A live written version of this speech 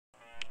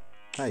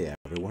Hi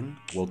everyone,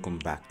 welcome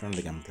back to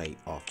the gameplay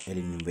of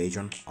Alien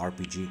Invasion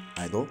RPG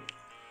Idle.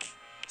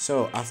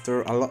 So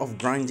after a lot of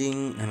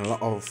grinding and a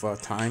lot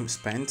of time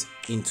spent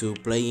into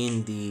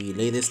playing the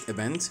latest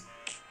event,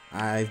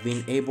 I've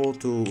been able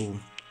to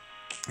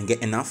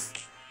get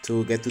enough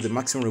to get to the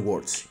maximum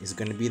rewards. It's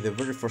going to be the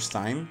very first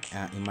time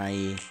in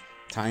my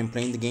time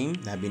playing the game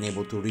that I've been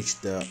able to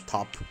reach the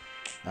top,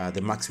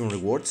 the maximum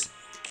rewards.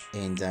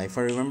 And if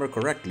I remember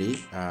correctly,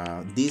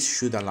 this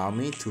should allow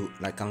me to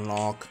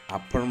unlock a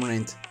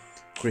permanent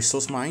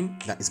crystals mine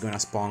that is gonna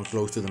spawn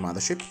close to the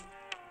mothership.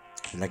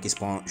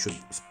 It should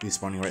be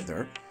spawning right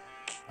there.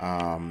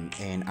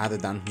 And other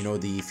than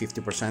the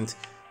 50%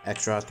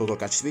 extra total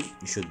catch speed,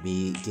 it should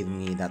be giving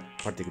me that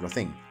particular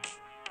thing.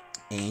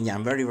 And yeah,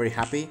 I'm very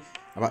happy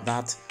about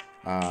that.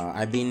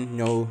 I've been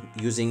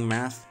using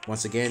math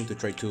once again to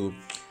try to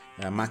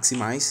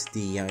maximize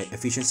the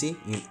efficiency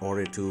in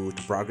order to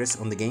progress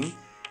on the game.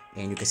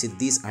 And you can see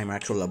these are my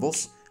actual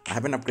levels. I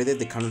haven't upgraded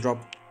the candle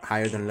drop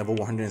higher than level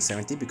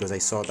 170 because I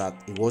saw that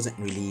it wasn't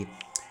really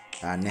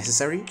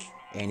necessary,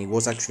 and it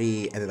was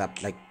actually ended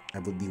up like I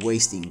would be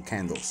wasting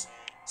candles.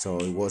 So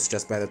it was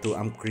just better to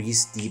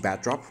increase the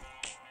bat drop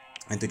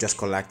and to just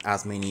collect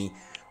as many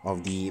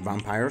of the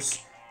vampires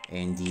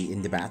and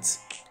the bats.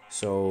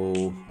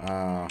 So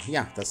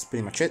yeah, that's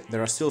pretty much it.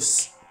 There are still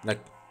like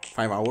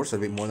 5 hours, a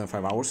bit more than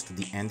 5 hours to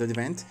the end of the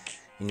event,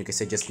 and you can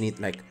say just need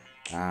like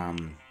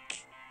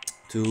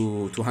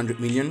to 200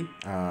 million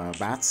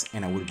bats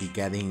and I will be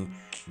getting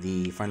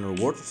the final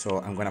reward. So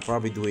I'm gonna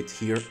probably do it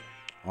here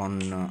on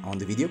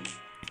the video.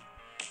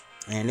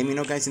 And let me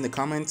know guys in the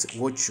comments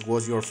which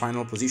was your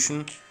final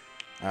position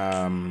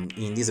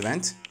in this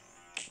event.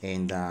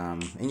 And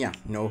yeah,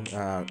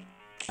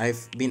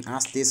 I've been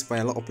asked this by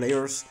a lot of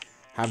players: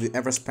 have you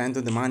ever spent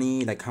on the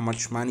money, like how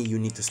much money you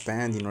need to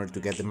spend in order to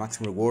get the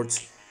maximum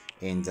rewards?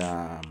 And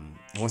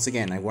once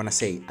again, I want to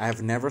say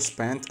I've never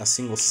spent a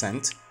single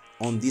cent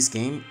on this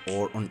game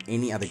or on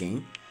any other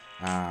game.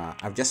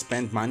 I've just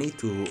spent money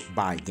to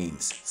buy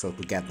games, so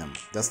to get them.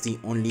 That's the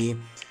only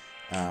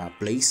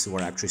place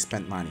where I actually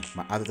spent money.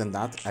 But other than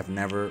that, I've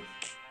never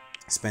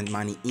spent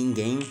money in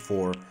game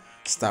for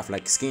stuff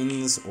like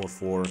skins or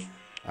for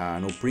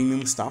no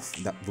premium stuff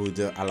that would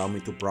allow me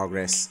to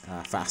progress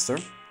faster.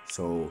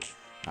 So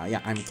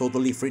yeah, I'm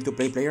totally free to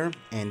play player,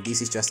 and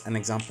this is just an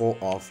example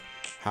of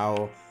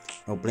how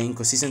playing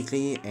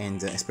consistently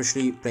and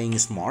especially playing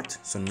smart,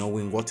 so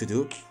knowing what to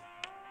do,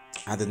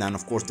 other than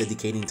of course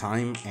dedicating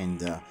time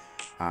and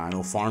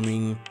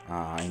farming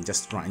and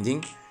just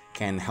grinding,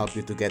 can help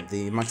you to get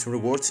the maximum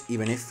rewards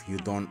even if you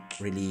don't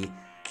really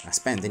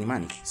spend any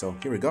money. So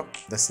here we go,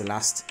 that's the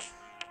last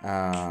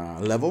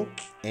level,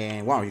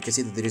 and wow, you can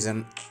see that there is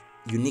an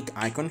unique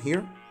icon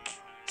here,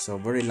 so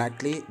very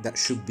likely that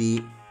should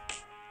be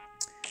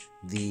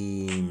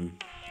the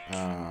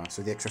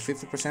so the extra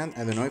 50%.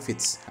 I don't know if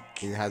it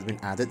has been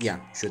added. Yeah,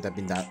 should have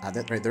been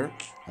added right there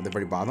at the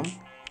very bottom.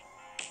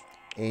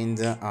 And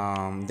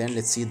then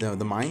let's see the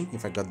mine,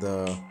 if I got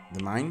the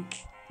mine.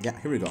 Yeah,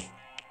 here we go.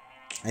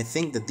 I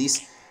think that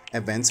this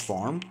events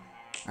farm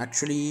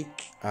actually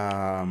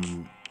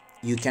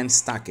you can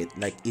stack it.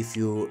 Like if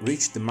you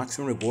reach the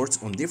maximum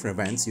rewards on different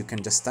events, you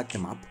can just stack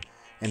them up,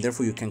 and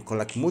therefore you can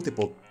collect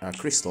multiple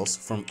crystals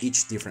from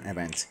each different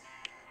event.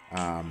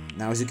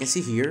 Now as you can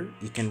see here,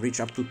 you can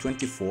reach up to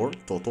 24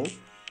 total,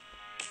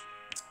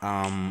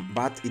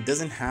 but it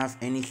doesn't have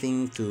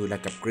anything to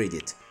like upgrade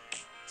it.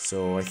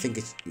 So I think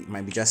it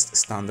might be just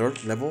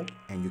standard level,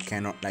 and you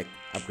cannot like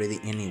upgrade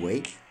it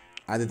anyway,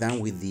 other than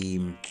with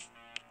the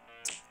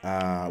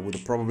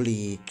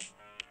probably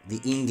the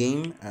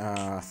in-game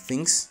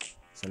things.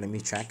 So let me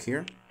check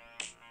here.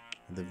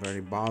 At the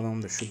very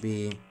bottom there should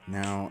be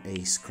now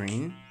a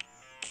screen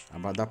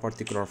about that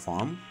particular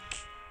farm.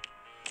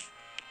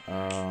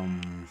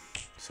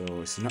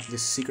 So it's not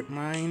this secret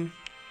mine.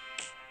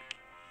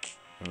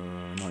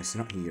 No, it's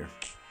not here.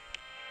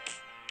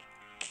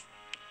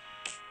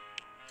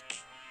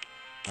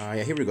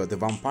 Yeah, here we go, the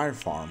vampire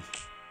farm.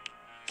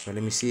 So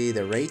let me see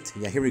the rate.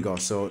 Yeah, here we go.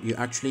 So you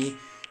actually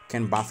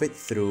can buff it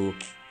through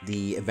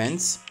the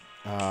events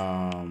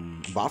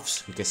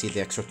buffs. You can see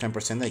the extra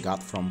 10% I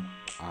got from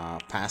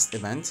past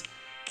events,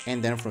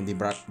 and then from the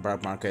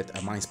black market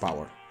mines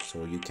power.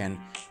 So you can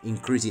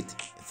increase it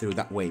through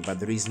that way, but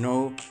there is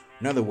no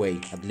another way,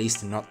 at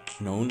least not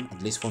known,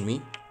 at least for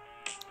me,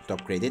 to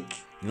upgrade it.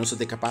 And also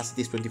the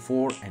capacity is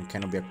 24 and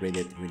cannot be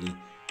upgraded really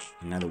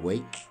another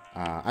way.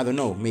 I don't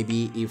know,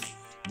 maybe if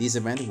this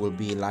event will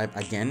be live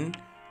again,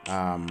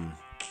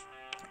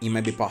 it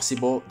might be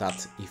possible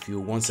that if you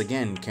once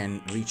again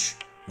can reach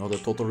the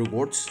total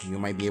rewards, you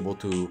might be able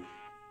to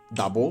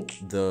double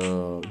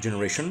the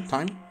generation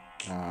time,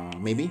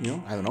 maybe,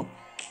 I don't know.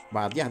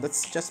 But yeah,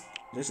 that's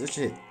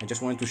it. I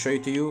just wanted to show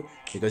it to you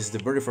because it's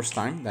the very first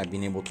time that I've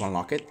been able to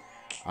unlock it.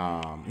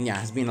 Yeah,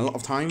 it has been a lot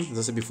of time, as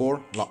I said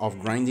before, a lot of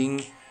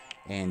grinding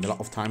and a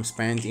lot of time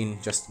spent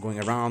in just going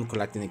around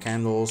collecting the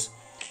candles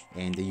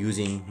and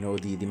using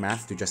the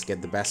math to just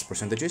get the best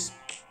percentages.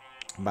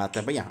 But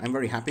yeah, I'm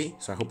very happy,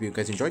 so I hope you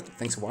guys enjoyed.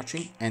 Thanks for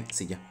watching, and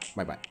see ya.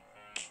 Bye bye.